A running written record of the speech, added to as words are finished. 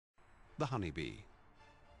the honeybee.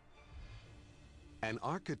 An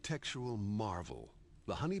architectural marvel,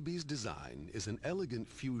 the honeybee's design is an elegant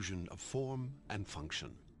fusion of form and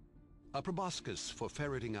function. A proboscis for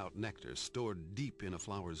ferreting out nectar stored deep in a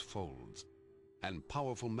flower's folds, and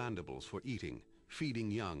powerful mandibles for eating,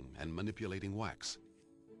 feeding young, and manipulating wax.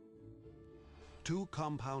 2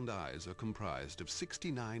 compound eyes are comprised of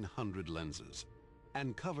 6,900 lenses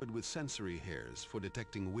and covered with sensory hairs for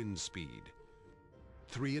detecting wind speed.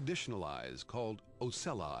 3 additional eyes, called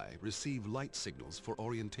ocelli, receive light signals for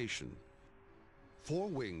orientation. 4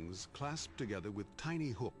 wings clasp together with tiny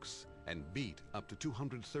hooks and beat up to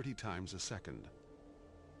 230 times a second.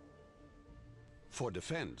 For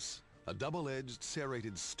defense, a double-edged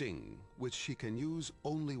serrated sting, which she can use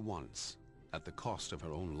only once, at the cost of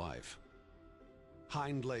her own life.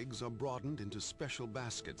 Hind legs are broadened into special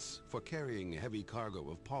baskets for carrying heavy cargo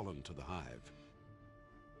of pollen to the hive.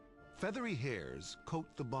 Feathery hairs coat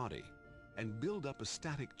the body and build up a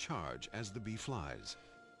static charge as the bee flies.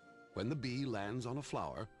 When the bee lands on a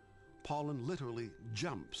flower, pollen literally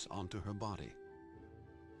jumps onto her body.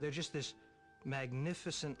 They're just this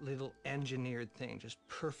magnificent little engineered thing, just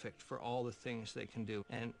perfect for all the things they can do.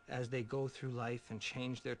 And as they go through life and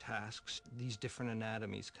change their tasks, these different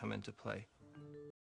anatomies come into play.